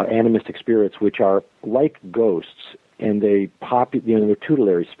animistic spirits, which are like ghosts and they they're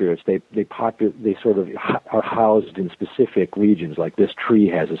tutelary spirits. They sort of are housed in specific regions. Like this tree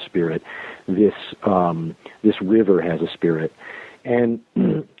has a spirit, this river has a spirit, and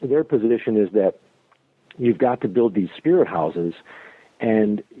their position is that you've got to build these spirit houses,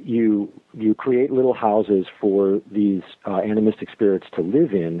 and you create little houses for these animistic spirits to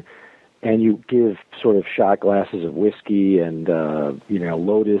live in, and you give sort of shot glasses of whiskey and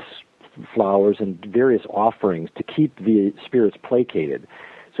lotus flowers and various offerings to keep the spirits placated.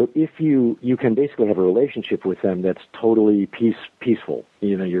 So if you can basically have a relationship with them that's totally peaceful.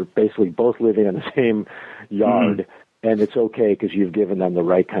 You're basically both living in the same yard, and it's okay because you've given them the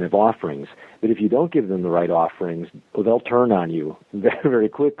right kind of offerings. But if you don't give them the right offerings, they'll turn on you very, very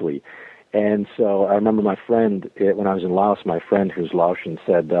quickly. And so I remember my friend, when I was in Laos, my friend who's Laotian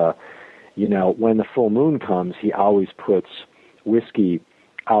said, when the full moon comes, he always puts whiskey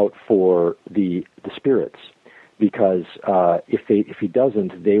out for the spirits, because if he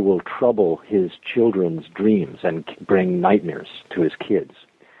doesn't, they will trouble his children's dreams and bring nightmares to his kids.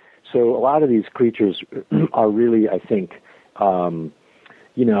 So a lot of these creatures are really, I think,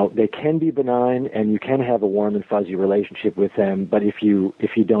 they can be benign, and you can have a warm and fuzzy relationship with them. But if you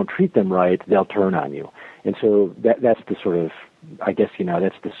don't treat them right, they'll turn on you. And so that's the sort of, I guess,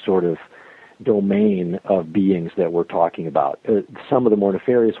 that's the sort of domain of beings that we're talking about. Some of the more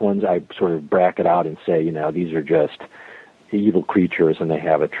nefarious ones I sort of bracket out and say, these are just evil creatures and they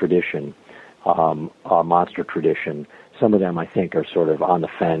have a tradition, a monster tradition. Some of them, I think, are sort of on the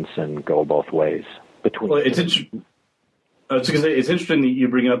fence and go both ways. It's interesting that you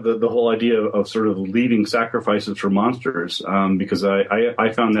bring up the whole idea of sort of leaving sacrifices for monsters, because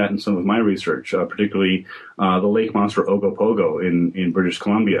I found that in some of my research, particularly the lake monster Ogopogo in British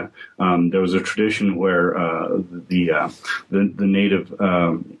Columbia. There was a tradition where the Native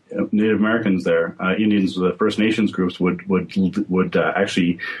Americans there, Indians, the First Nations groups would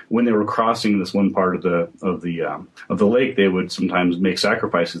actually, when they were crossing this one part of the lake, they would sometimes make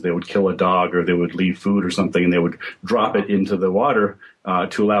sacrifices. They would kill a dog, or they would leave food or something, and they would drop it into the water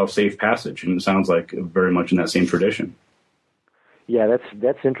to allow safe passage. And it sounds like very much in that same tradition. Yeah,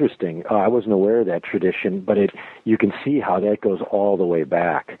 that's interesting. I wasn't aware of that tradition, but you can see how that goes all the way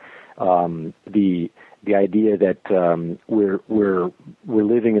back. The idea that we're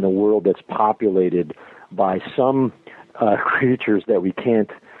living in a world that's populated by some creatures that we can't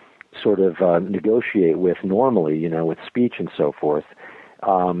sort of negotiate with normally, with speech and so forth,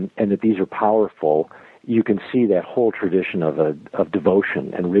 and that these are powerful. You can see that whole tradition of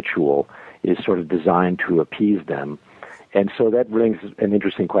devotion and ritual is sort of designed to appease them. And so that brings an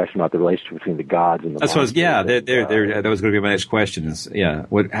interesting question about the relationship between the gods and the monsters. That was going to be my next question. How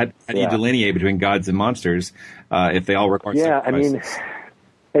do you delineate between gods and monsters if they all require sacrifices?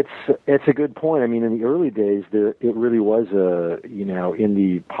 It's a good point. I mean, in the early days, it really was in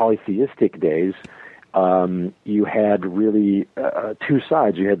the polytheistic days, you had really two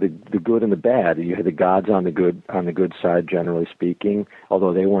sides. You had the good and the bad. You had the gods on the good side, generally speaking.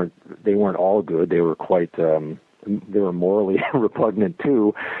 Although they weren't all good. They were quite they were morally repugnant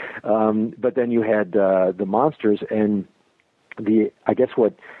too. But then you had the monsters, and I guess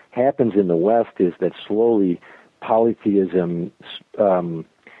what happens in the West is that slowly polytheism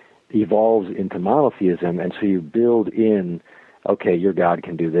evolves into monotheism, and so you build in, okay, your God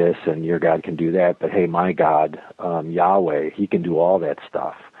can do this and your God can do that, but hey, my God, Yahweh, he can do all that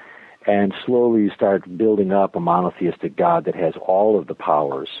stuff. And slowly you start building up a monotheistic God that has all of the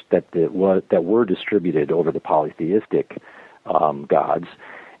powers that were distributed over the polytheistic gods.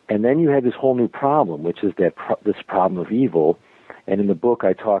 And then you have this whole new problem, which is this problem of evil. And in the book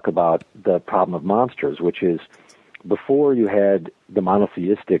I talk about the problem of monsters, which is before you had the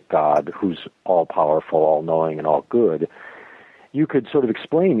monotheistic God who's all-powerful, all-knowing, and all-good, you could sort of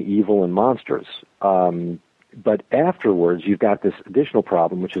explain evil and monsters. But afterwards, you've got this additional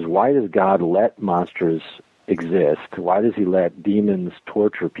problem, which is why does God let monsters exist? Why does he let demons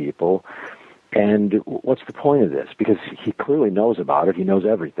torture people? And what's the point of this? Because he clearly knows about it. He knows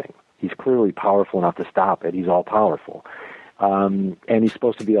everything. He's clearly powerful enough to stop it. He's all-powerful. And he's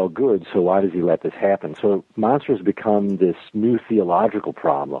supposed to be all good, so why does he let this happen? So monsters become this new theological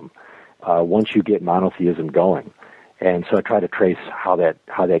problem once you get monotheism going. And so I try to trace how that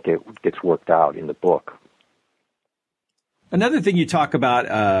gets worked out in the book. Another thing you talk about,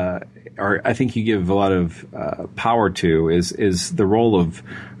 or I think you give a lot of power to, is the role of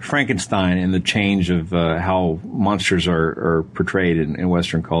Frankenstein in the change of how monsters are portrayed in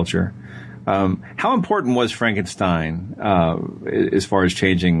Western culture. How important was Frankenstein as far as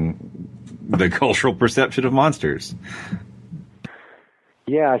changing the cultural perception of monsters?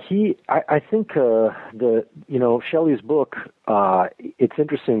 Yeah, I think Shelley's book, it's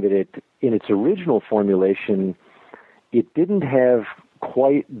interesting that in its original formulation, it didn't have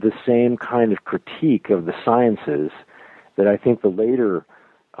quite the same kind of critique of the sciences that I think the later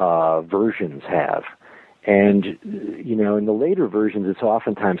versions have. And, in the later versions, it's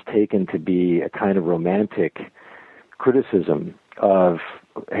oftentimes taken to be a kind of romantic criticism of,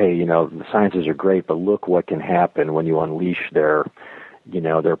 hey, the sciences are great, but look what can happen when you unleash their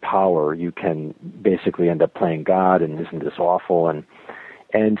power. You can basically end up playing God, and isn't this awful?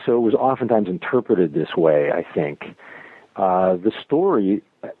 And so it was oftentimes interpreted this way, I think. The story,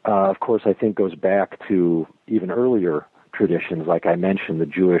 of course, I think goes back to even earlier traditions, like I mentioned, the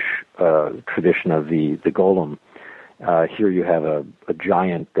Jewish tradition of the golem. Here you have a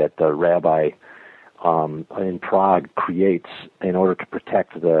giant that the rabbi in Prague creates in order to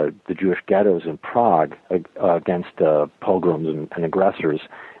protect the Jewish ghettos in Prague against pogroms and aggressors.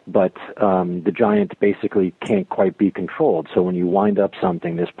 But the giant basically can't quite be controlled. So when you wind up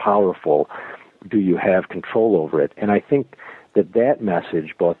something this powerful, do you have control over it? And I think that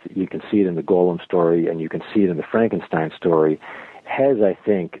message, both you can see it in the Golem story and you can see it in the Frankenstein story, has, I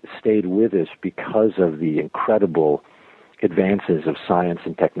think, stayed with us because of the incredible advances of science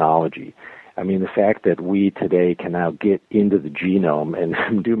and technology. I mean, the fact that we today can now get into the genome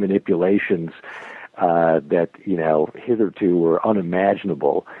and do manipulations that, hitherto were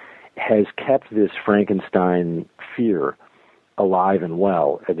unimaginable has kept this Frankenstein fear alive and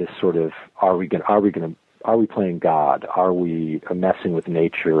well. This sort of, are we playing God? Are we messing with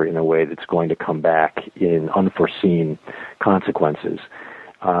nature in a way that's going to come back in unforeseen consequences?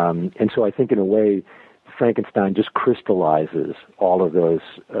 And so I think in a way, Frankenstein just crystallizes all of those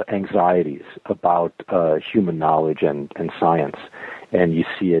anxieties about human knowledge and science. And you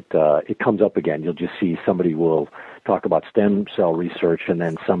see it comes up again. You'll just see somebody will talk about stem cell research, and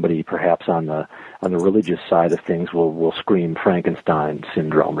then somebody perhaps on the religious side of things will scream Frankenstein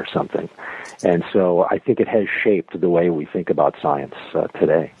syndrome or something. And so I think it has shaped the way we think about science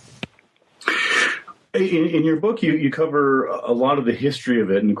today. In your book, you cover a lot of the history of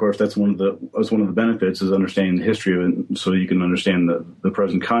it, and of course, that's one of the benefits is understanding the history of it, so you can understand the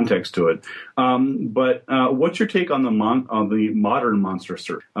present context to it. But what's your take on the modern monster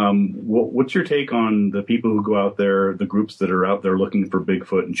search? What's your take on the people who go out there, the groups that are out there looking for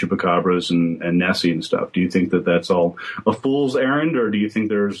Bigfoot and chupacabras and Nessie and stuff? Do you think that that's all a fool's errand, or do you think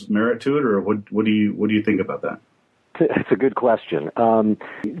there's merit to it, or what do you think about that? It's a good question.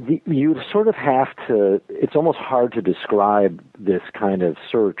 You sort of have to, it's almost hard to describe this kind of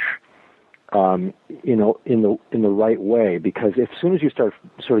search, in the right way, because as soon as you start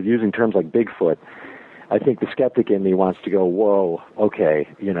sort of using terms like Bigfoot, I think the skeptic in me wants to go, whoa, okay,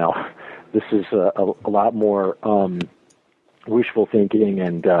 this is a lot more wishful thinking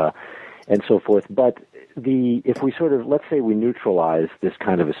and so forth. But if we sort of, let's say we neutralize this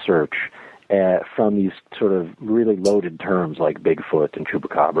kind of a search from these sort of really loaded terms like Bigfoot and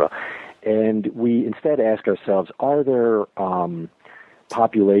Chupacabra, and we instead ask ourselves, are there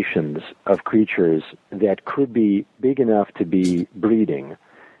populations of creatures that could be big enough to be breeding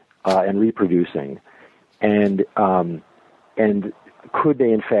and reproducing, and could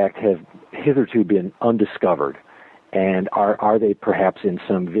they in fact have hitherto been undiscovered, and are they perhaps in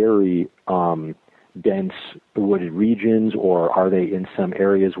some very dense wooded regions, or are they in some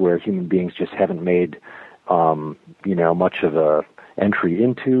areas where human beings just haven't made, much of a entry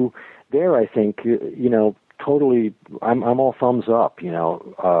into? There, I think, totally, I'm all thumbs up.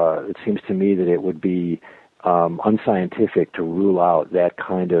 It seems to me that it would be unscientific to rule out that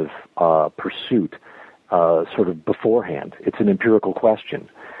kind of pursuit sort of beforehand. It's an empirical question.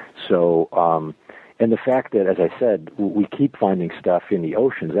 So, and the fact that, as I said, we keep finding stuff in the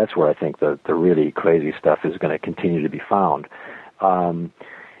oceans, that's where I think the really crazy stuff is going to continue to be found,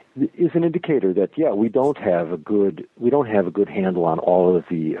 is an indicator that, we don't have a good handle on all of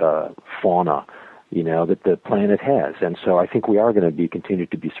the fauna, that the planet has. And so I think we are going to continue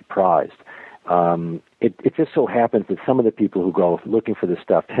to be surprised. It just so happens that some of the people who go looking for this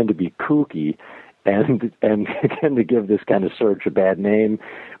stuff tend to be kooky and tend to give this kind of search a bad name,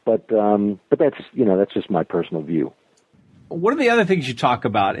 but that's just my personal view. One of the other things you talk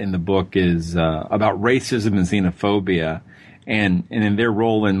about in the book is about racism and xenophobia, and in their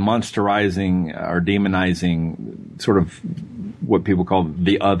role in monsterizing or demonizing sort of what people call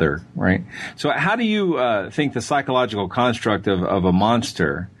the other, right? So how do you think the psychological construct of a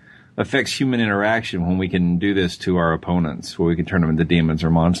monster affects human interaction when we can do this to our opponents, where we can turn them into demons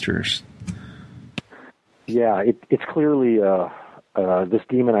or monsters? Yeah, it's clearly this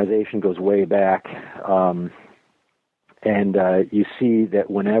demonization goes way back, And you see that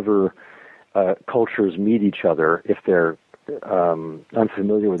whenever cultures meet each other, if they're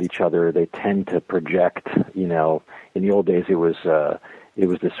unfamiliar with each other, they tend to project, in the old days it was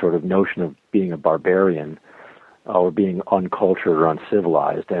this sort of notion of being a barbarian or being uncultured or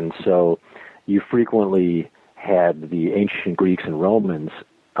uncivilized. And so you frequently had the ancient Greeks and Romans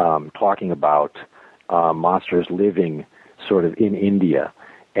talking about monsters living sort of in India.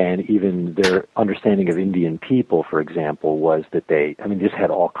 And even their understanding of Indian people, for example, was that they just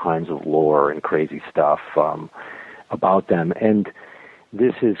had all kinds of lore and crazy stuff about them. And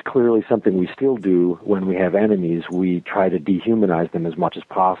this is clearly something we still do when we have enemies. We try to dehumanize them as much as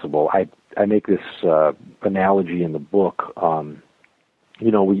possible. I make this analogy in the book.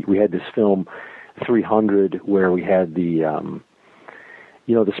 We had this film 300 where we had the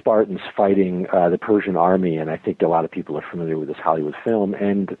Spartans fighting the Persian army, and I think a lot of people are familiar with this Hollywood film.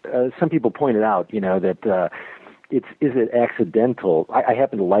 And some people pointed out, that is it accidental? I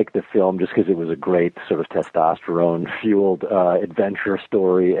happen to like the film just because it was a great sort of testosterone-fueled adventure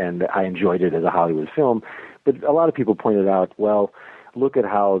story, and I enjoyed it as a Hollywood film. But a lot of people pointed out, well, look at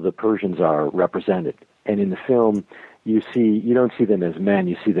how the Persians are represented. And in the film, you don't see them as men,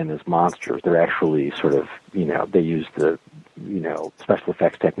 you see them as monsters. They're actually sort of, they use the special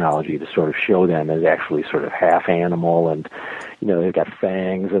effects technology to sort of show them as actually sort of half animal, and they've got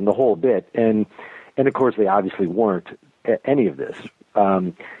fangs and the whole bit. And of course they obviously weren't any of this.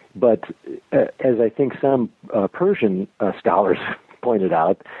 But as I think some Persian scholars pointed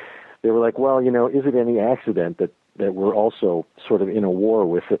out, they were like, well, is it any accident that we're also sort of in a war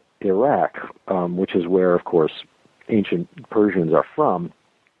with Iraq, which is where, of course, ancient Persians are from,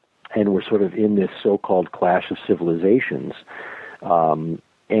 and we're sort of in this so-called clash of civilizations.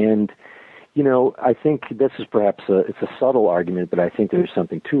 I think this is perhaps it's a subtle argument, but I think there's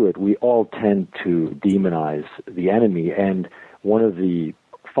something to it. We all tend to demonize the enemy, and one of the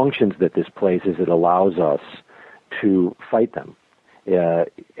functions that this plays is it allows us to fight them.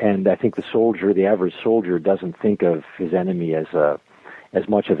 And I think the average soldier doesn't think of his enemy as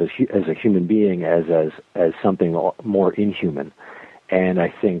much of as a human being as something more inhuman. And I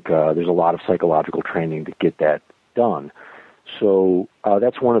think there's a lot of psychological training to get that done. So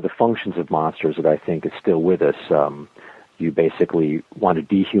that's one of the functions of monsters that I think is still with us. You basically want to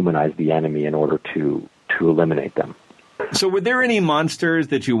dehumanize the enemy in order to eliminate them. So were there any monsters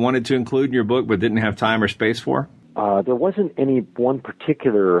that you wanted to include in your book but didn't have time or space for? There wasn't any one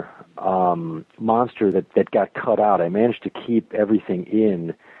particular monster that got cut out. I managed to keep everything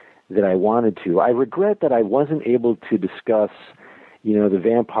in that I wanted to. I regret that I wasn't able to discuss the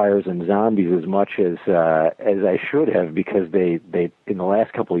vampires and zombies as much as I should have, because they in the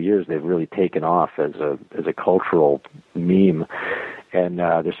last couple of years they've really taken off as a cultural meme, and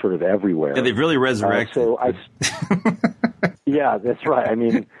they're sort of everywhere. Yeah, they've really resurrected. Yeah, that's right. I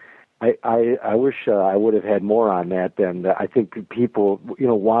mean, I wish I would have had more on that. And I think people,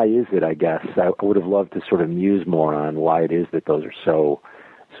 why is it? I guess I would have loved to sort of muse more on why it is that those are so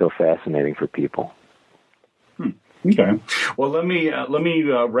fascinating for people. Okay. Well, let me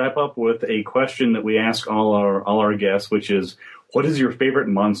wrap up with a question that we ask all our guests, which is, what is your favorite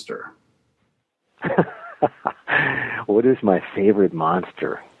monster? What is my favorite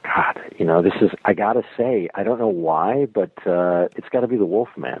monster? God, this is, I gotta say, I don't know why, but it's got to be the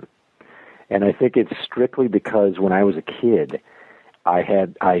Wolfman. And I think it's strictly because when I was a kid,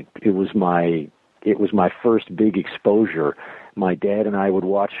 it was my first big exposure. My dad and I would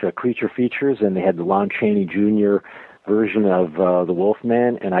watch Creature Features, and they had the Lon Chaney Jr. version of the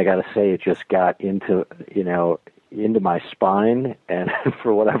Wolfman, and I got to say, it just got into my spine, and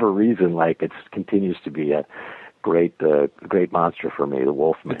for whatever reason, it continues to be a great monster for me, the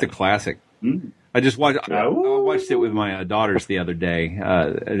Wolfman. It's a classic. I just watched. I watched it with my daughters the other day.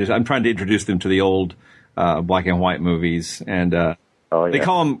 I'm trying to introduce them to the old black and white movies, and they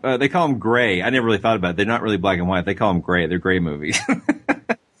call them gray. I never really thought about it. They're not really black and white. They call them gray. They're gray movies.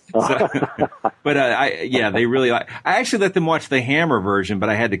 They really. I actually let them watch the Hammer version, but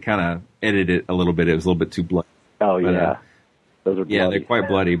I had to kind of edit it a little bit. It was a little bit too bloody. Oh yeah. Those are bloody. Yeah, they're quite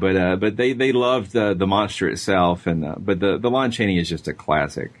bloody, but they loved the monster itself, but the Lon Chaney is just a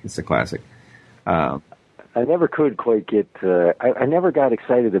classic. It's a classic. I never could quite get. I never got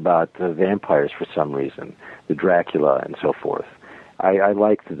excited about vampires for some reason, the Dracula and so forth. I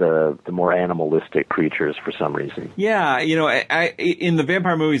liked the more animalistic creatures for some reason. Yeah, in the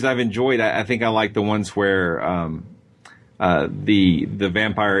vampire movies I've enjoyed, I think I like the ones where the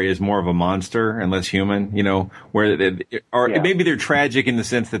vampire is more of a monster and less human. Maybe they're tragic in the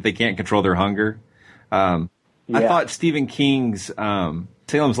sense that they can't control their hunger. I thought Stephen King's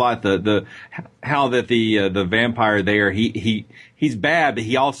Salem's Lot, how that the vampire there, he's bad, but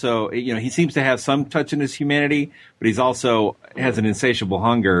he also, he seems to have some touch in his humanity, but he's also has an insatiable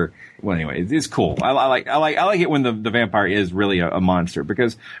hunger. Well, anyway, it's cool. I like it when the vampire is really a monster,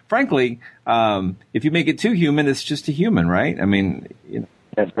 because frankly, if you make it too human, it's just a human, right? I mean,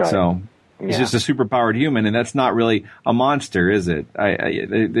 that's right. So it's just a superpowered human, and that's not really a monster, is it?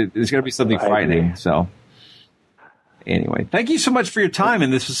 There's got to be something frightening. So. Anyway, thank you so much for your time,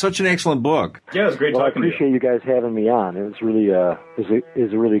 and this was such an excellent book. Yeah, it was great talking to you. I appreciate you guys having me on. It was really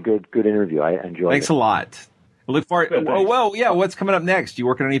is a really good interview. I enjoyed it. Thanks a lot. I look forward. What's coming up next? You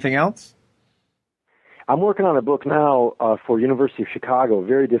working on anything else? I'm working on a book now for University of Chicago. A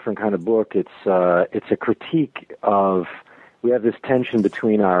very different kind of book. It's a critique of, we have this tension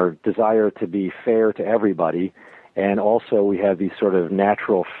between our desire to be fair to everybody, and also we have these sort of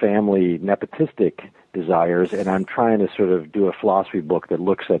natural family nepotistic desires, and I'm trying to sort of do a philosophy book that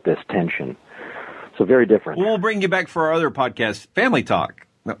looks at this tension. So very different. We'll bring you back for our other podcast, Family Talk.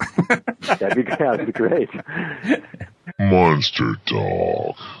 No. That'd be great. Monster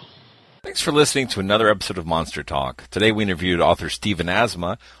Talk. Thanks for listening to another episode of Monster Talk. Today we interviewed author Stephen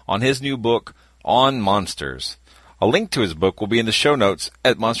Asma on his new book, On Monsters. A link to his book will be in the show notes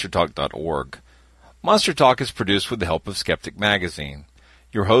at monstertalk.org. Monster Talk is produced with the help of Skeptic Magazine.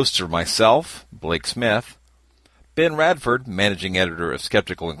 Your hosts are myself, Blake Smith, Ben Radford, managing editor of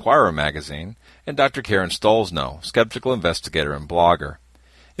Skeptical Inquirer magazine, and Dr. Karen Stolzno, skeptical investigator and blogger.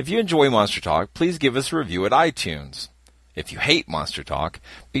 If you enjoy Monster Talk, please give us a review at iTunes. If you hate Monster Talk,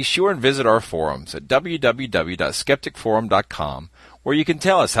 be sure and visit our forums at www.skepticforum.com, where you can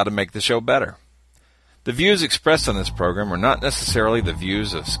tell us how to make the show better. The views expressed on this program are not necessarily the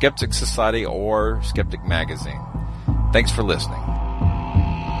views of Skeptic Society or Skeptic Magazine. Thanks for listening.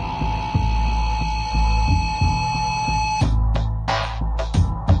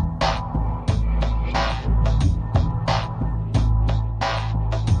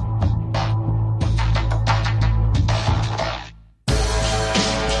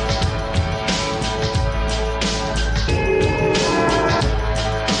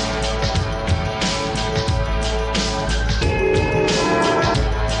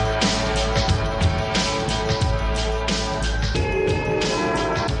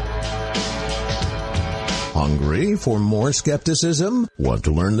 For more skepticism? Want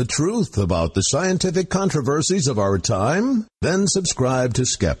to learn the truth about the scientific controversies of our time? Then subscribe to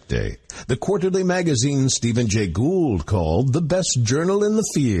Skeptic, the quarterly magazine Stephen Jay Gould called the best journal in the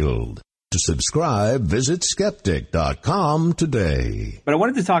field. To subscribe, visit skeptic.com today. But I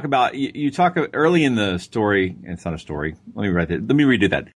wanted to talk about, you talk early in the story, it's not a story, let me redo that.